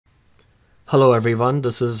Hello everyone,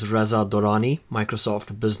 this is Reza Dorani,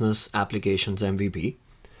 Microsoft Business Applications MVP.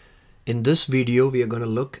 In this video, we are going to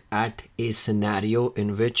look at a scenario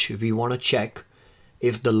in which we want to check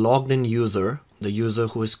if the logged in user, the user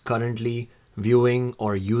who is currently viewing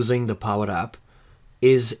or using the Power App,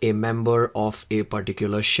 is a member of a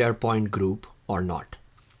particular SharePoint group or not.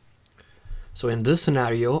 So in this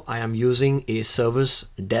scenario, I am using a service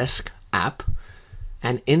desk app,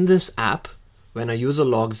 and in this app, when a user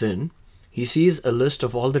logs in, he sees a list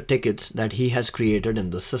of all the tickets that he has created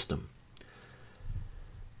in the system.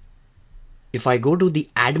 If I go to the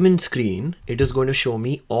admin screen, it is going to show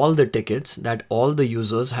me all the tickets that all the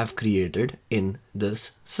users have created in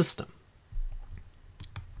this system.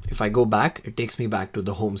 If I go back, it takes me back to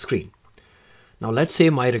the home screen. Now let's say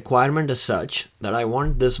my requirement is such that I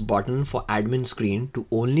want this button for admin screen to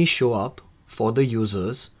only show up for the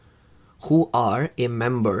users who are a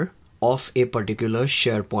member of a particular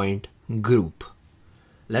SharePoint group.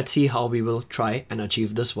 Let's see how we will try and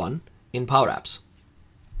achieve this one in Power Apps.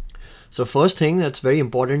 So first thing that's very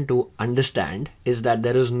important to understand is that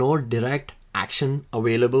there is no direct action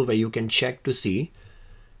available where you can check to see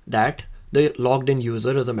that the logged in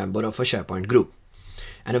user is a member of a SharePoint group.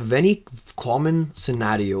 And a very common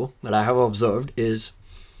scenario that I have observed is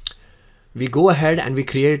we go ahead and we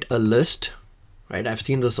create a list, right? I've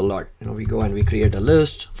seen this a lot. We go and we create a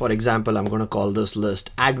list. For example, I'm going to call this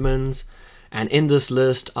list admins. And in this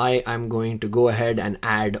list, I am going to go ahead and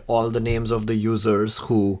add all the names of the users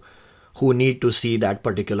who need to see that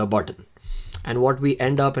particular button. And what we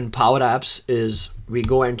end up in Power Apps is we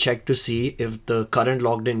go and check to see if the current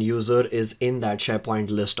logged in user is in that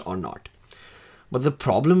SharePoint list or not. But the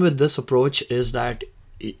problem with this approach is that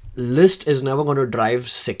list is never going to drive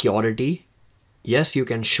security. Yes, you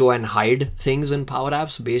can show and hide things in Power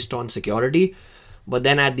Apps based on security. But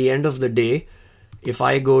then at the end of the day, if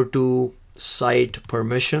I go to site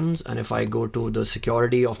permissions and if I go to the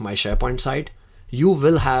security of my SharePoint site, you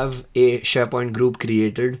will have a SharePoint group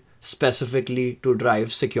created specifically to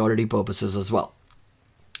drive security purposes as well.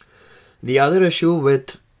 The other issue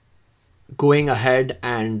with going ahead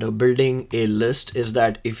and building a list is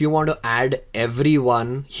that if you want to add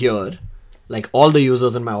everyone here, like all the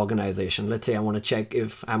users in my organization, let's say I want to check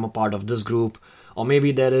if I'm a part of this group, or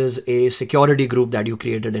maybe there is a security group that you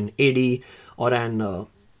created in AD or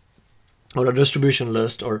a distribution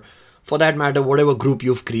list, or for that matter, whatever group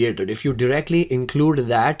you've created. If you directly include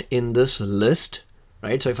that in this list,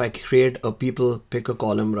 right? So if I create a people picker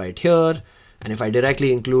column right here, and if I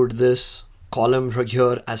directly include this column right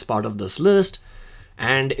here as part of this list,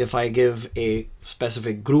 and if I give a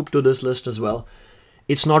specific group to this list as well,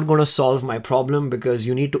 it's not going to solve my problem because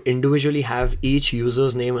you need to individually have each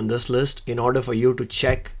user's name in this list in order for you to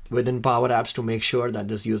check within Power Apps to make sure that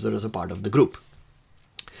this user is a part of the group.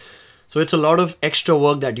 So it's a lot of extra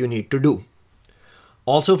work that you need to do.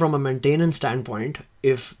 Also, from a maintenance standpoint,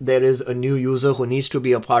 if there is a new user who needs to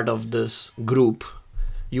be a part of this group,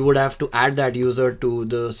 you would have to add that user to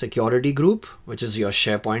the security group, which is your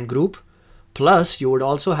SharePoint group. Plus, you would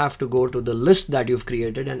also have to go to the list that you've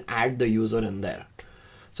created and add the user in there.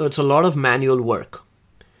 So it's a lot of manual work.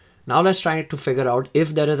 Now let's try to figure out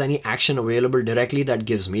if there is any action available directly that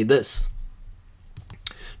gives me this.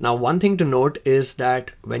 Now, one thing to note is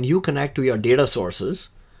that when you connect to your data sources,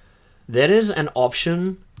 there is an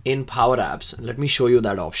option in Power Apps. Let me show you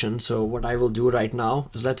that option. So what I will do right now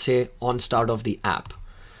is, let's say on start of the app,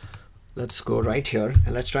 let's go right here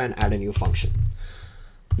and let's try and add a new function.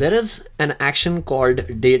 There is an action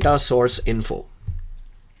called data source info.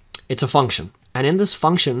 It's a function. And in this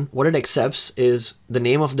function, what it accepts is the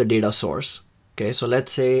name of the data source. Okay, so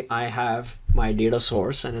let's say I have my data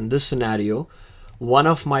source, and in this scenario, one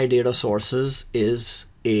of my data sources is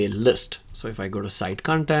a list. So if I go to site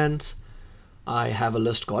contents, I have a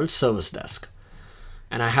list called service desk,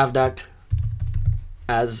 and I have that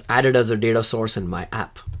as added as a data source in my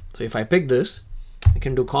app. So if I pick this, I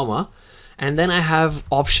can do comma, and then I have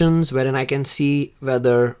options wherein I can see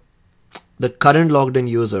whether the current logged in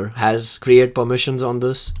user has create permissions on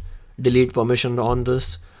this, delete permission on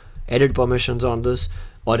this, edit permissions on this,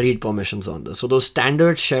 or read permissions on this. So those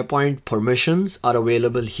standard SharePoint permissions are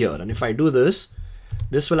available here. And if I do this,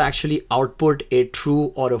 this will actually output a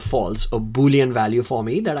true or a false, a Boolean value for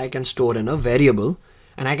me that I can store in a variable.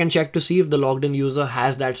 And I can check to see if the logged in user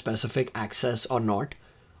has that specific access or not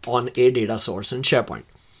on a data source in SharePoint.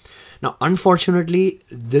 Now, unfortunately,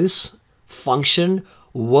 this function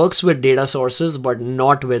works with data sources, but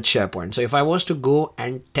not with SharePoint. So if I was to go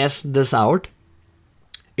and test this out,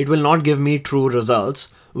 it will not give me true results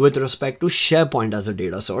with respect to SharePoint as a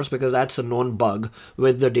data source, because that's a known bug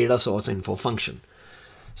with the data source info function.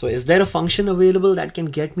 So is there a function available that can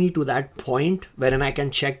get me to that point wherein I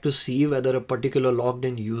can check to see whether a particular logged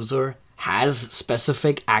in user has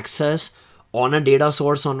specific access on a data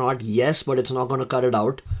source or not? Yes, but it's not going to cut it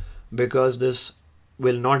out because this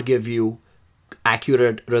will not give you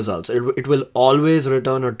accurate results. It will always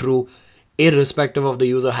return a true irrespective of the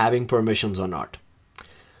user having permissions or not.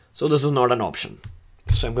 So this is not an option.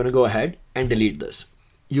 So I'm going to go ahead and delete this.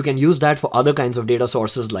 You can use that for other kinds of data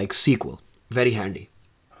sources like SQL. Very handy.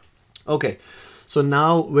 Okay, so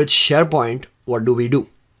now with SharePoint, what do we do?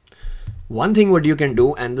 One thing what you can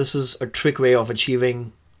do, and this is a trick way of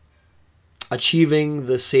achieving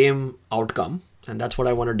the same outcome, and that's what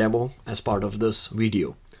I want to demo as part of this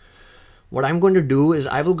video. What I'm going to do is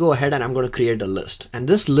I will go ahead and I'm going to create a list. And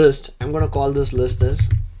this list, I'm going to call this list as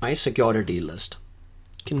my security list.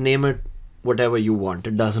 You can name it whatever you want.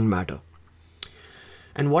 It doesn't matter.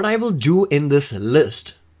 And what I will do in this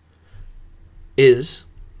list is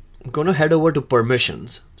I'm going to head over to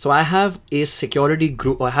permissions. So I have a security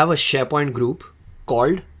group, I have a SharePoint group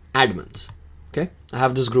called admins. Okay. I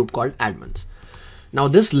have this group called admins. Now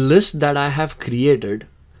this list that I have created,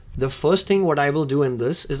 the first thing what I will do in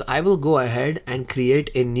this is I will go ahead and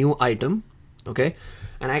create a new item. Okay.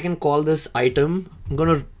 And I can call this item, I'm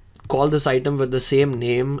going to call this item with the same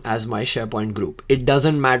name as my SharePoint group. It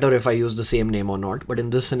doesn't matter if I use the same name or not, but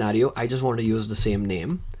in this scenario, I just want to use the same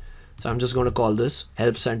name. So I'm just going to call this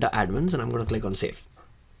Help Center Admins and I'm going to click on Save.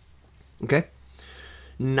 Okay.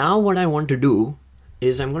 Now what I want to do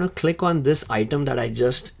is I'm going to click on this item that I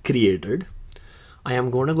just created. I am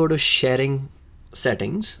going to go to Sharing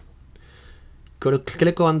Settings, go to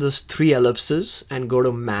click on this 3 ellipses and go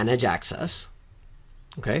to Manage Access.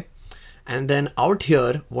 Okay. And then out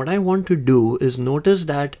here, what I want to do is notice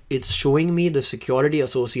that it's showing me the security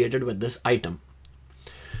associated with this item.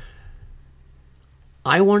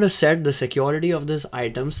 I want to set the security of this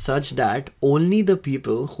item such that only the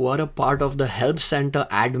people who are a part of the Help Center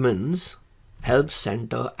admins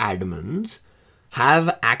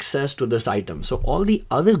have access to this item. So all the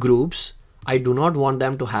other groups, I do not want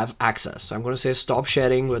them to have access. So I'm going to say stop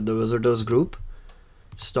sharing with the visitors group,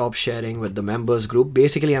 stop sharing with the members group.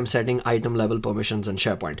 Basically, I'm setting item level permissions in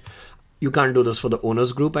SharePoint. You can't do this for the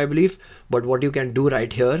owners group, I believe, but what you can do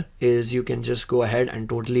right here is you can just go ahead and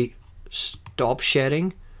totally stop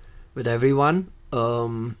sharing with everyone.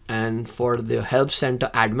 And for the Help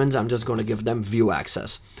Center admins, I'm just going to give them view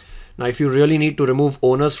access. Now, if you really need to remove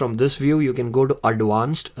owners from this view, you can go to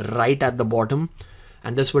Advanced right at the bottom,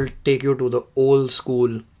 and this will take you to the old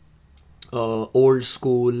school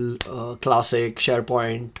classic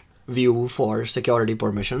SharePoint view for security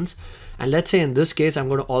permissions. And let's say in this case, I'm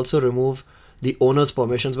going to also remove the owner's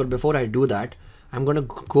permissions. But before I do that, I'm going to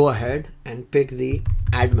go ahead and pick the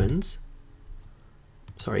admins.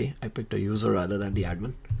 Sorry, I picked a user rather than the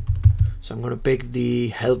admin. So I'm going to pick the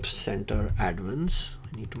Help Center admins.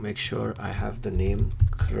 I need to make sure I have the name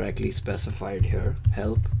correctly specified here.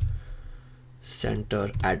 Help Center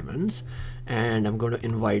admins. And I'm going to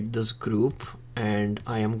invite this group and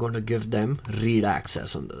I am going to give them read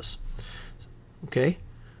access on this. Okay.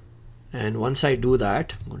 And once I do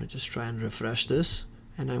that, I'm going to just try and refresh this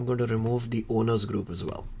and I'm going to remove the owners group as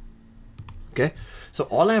well. Okay. So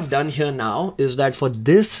all I've done here now is that for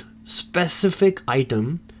this specific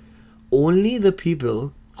item, only the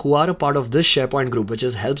people who are a part of this SharePoint group, which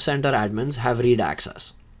is Help Center admins, have read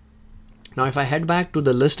access. Now, if I head back to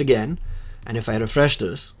the list again, and if I refresh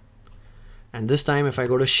this, and this time if I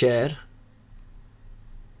go to share,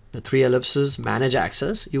 the 3 ellipses, manage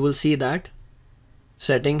access, you will see that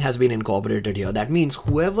setting has been incorporated here. That means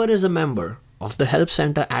whoever is a member of the Help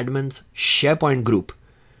Center admins SharePoint group,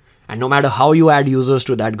 and no matter how you add users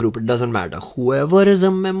to that group, it doesn't matter. Whoever is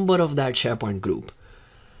a member of that SharePoint group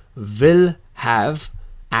will have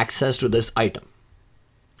access to this item,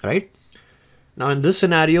 right? Now in this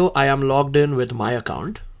scenario, I am logged in with my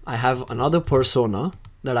account. I have another persona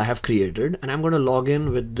that I have created and I'm going to log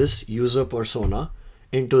in with this user persona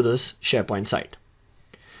into this SharePoint site.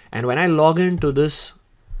 And when I log into this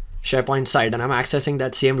SharePoint site and I'm accessing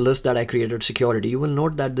that same list that I created security, you will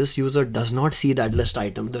note that this user does not see that list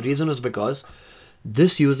item. The reason is because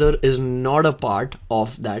this user is not a part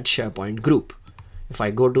of that SharePoint group. If I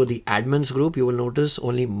go to the admins group, you will notice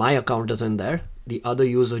only my account is in there. The other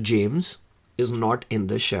user, James, is not in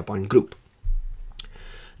this SharePoint group.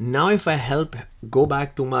 Now, if I go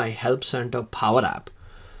back to my Help Center Power App,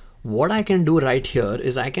 what I can do right here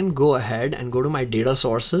is I can go ahead and go to my data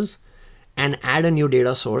sources and add a new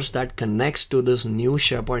data source that connects to this new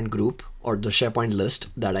SharePoint group or the SharePoint list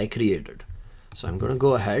that I created. So I'm going to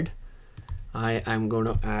go ahead. I am going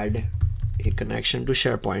to add a connection to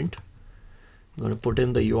SharePoint. I'm going to put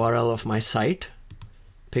in the URL of my site,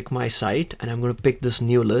 pick my site, and I'm going to pick this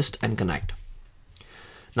new list and connect.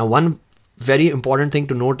 Now, one very important thing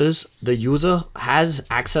to note is the user has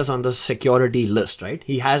access on the security list, right?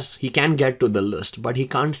 He can get to the list, but he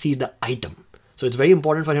can't see the item. So it's very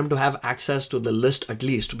important for him to have access to the list at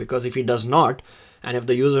least, because if he does not, and if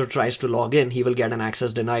the user tries to log in, he will get an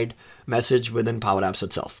access denied message within Power Apps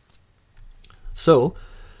itself. So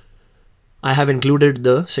I have included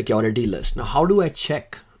the security list. Now, how do I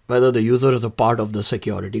check whether the user is a part of the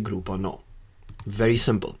security group or no? Very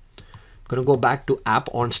simple. I'm going to go back to app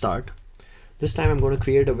on start. This time I'm going to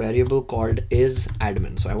create a variable called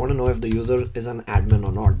isAdmin. So I want to know if the user is an admin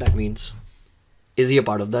or not. That means, is he a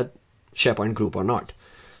part of that SharePoint group or not?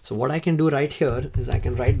 So what I can do right here is I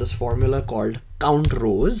can write this formula called count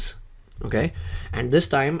rows. Okay. And this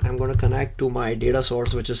time I'm going to connect to my data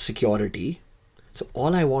source, which is security. So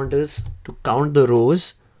all I want is to count the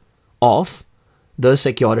rows of the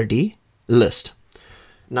security list.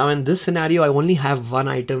 Now in this scenario, I only have one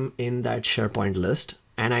item in that SharePoint list.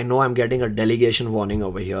 And I know I'm getting a delegation warning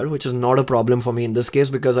over here, which is not a problem for me in this case,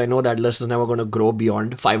 because I know that list is never going to grow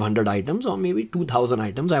beyond 500 items or maybe 2000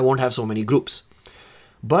 items. I won't have so many groups.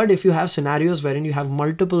 But if you have scenarios wherein you have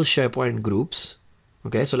multiple SharePoint groups,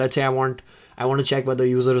 okay, so let's say I want to check whether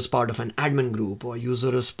user is part of an admin group or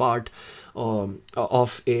user is part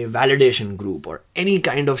of a validation group or any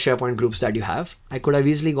kind of SharePoint groups that you have, I could have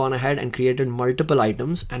easily gone ahead and created multiple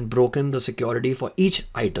items and broken the security for each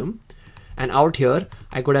item. And out here,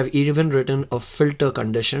 I could have even written a filter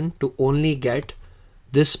condition to only get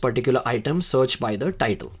this particular item searched by the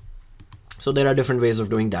title. So there are different ways of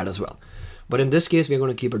doing that as well. But in this case, we're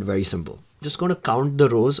going to keep it very simple. Just going to count the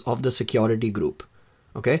rows of the security group.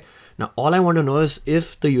 Okay. Now, all I want to know is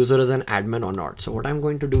if the user is an admin or not. So what I'm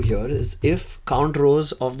going to do here is if count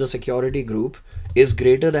rows of the security group is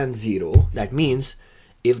greater than 0, that means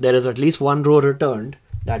if there is at least one row returned,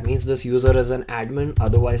 that means this user is an admin,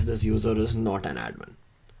 otherwise this user is not an admin.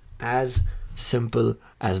 As simple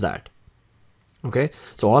as that. Okay,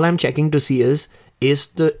 so all I'm checking to see is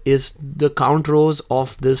the count rows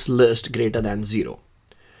of this list greater than 0.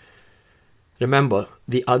 Remember,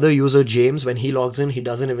 the other user, James, when he logs in, he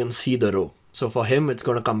doesn't even see the row. So for him, it's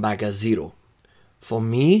going to come back as 0. For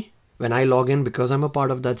me, when I log in, because I'm a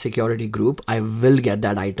part of that security group, I will get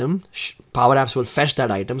that item. Power Apps will fetch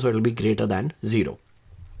that item, so it'll be greater than 0.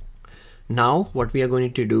 Now what we are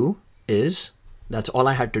going to do is, that's all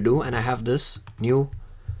I had to do, and I have this new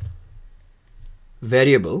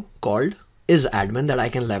variable called isAdmin that I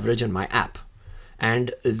can leverage in my app.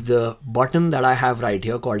 And the button that I have right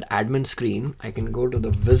here called admin screen, I can go to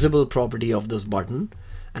the visible property of this button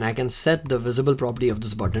and I can set the visible property of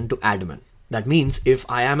this button to admin. That means if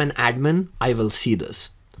I am an admin, I will see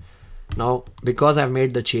this. Now, because I've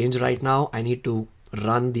made the change right now, I need to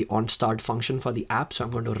run the onStart function for the app. So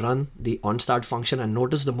I'm going to run the onStart function, and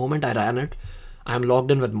notice the moment I ran it, I'm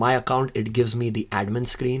logged in with my account. It gives me the admin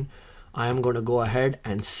screen. I am going to go ahead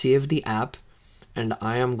and save the app, and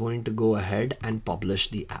I am going to go ahead and publish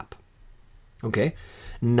the app. Okay.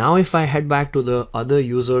 Now if I head back to the other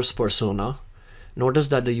user's persona, notice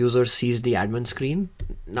that the user sees the admin screen.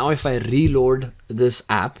 Now if I reload this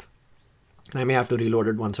app, I may have to reload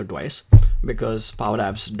it once or twice because Power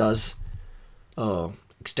Apps does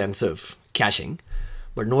extensive caching.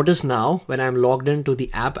 But notice now when I'm logged into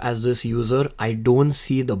the app as this user, I don't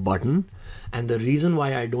see the button. And the reason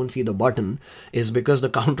why I don't see the button is because the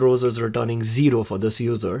count rows is returning 0 for this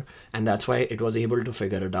user. And that's why it was able to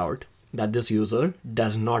figure it out that this user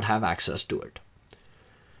does not have access to it.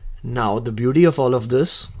 Now, the beauty of all of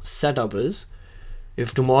this setup is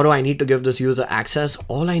if tomorrow I need to give this user access,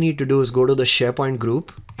 all I need to do is go to the SharePoint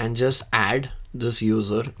group and just add this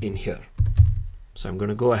user in here. So I'm going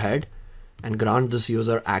to go ahead and grant this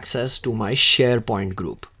user access to my SharePoint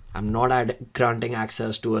group. I'm not granting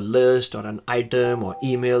access to a list or an item or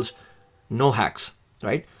emails. No hacks,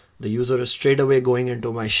 right? The user is straight away going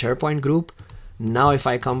into my SharePoint group. Now if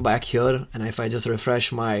I come back here and if I just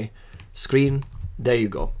refresh my screen, there you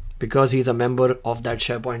go. Because he's a member of that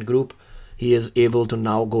SharePoint group, he is able to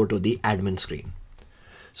now go to the admin screen.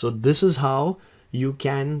 So this is how you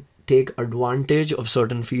can take advantage of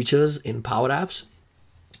certain features in Power Apps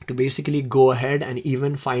to basically go ahead and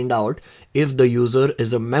even find out if the user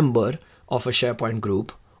is a member of a SharePoint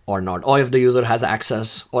group or not, or if the user has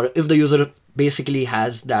access, or if the user basically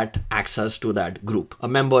has that access to that group, a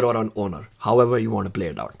member or an owner, however you want to play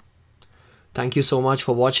it out. Thank you so much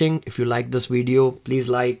for watching. If you like this video, please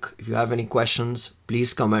like. If you have any questions,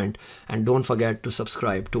 please comment, and don't forget to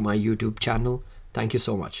subscribe to my YouTube channel. Thank you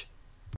so much.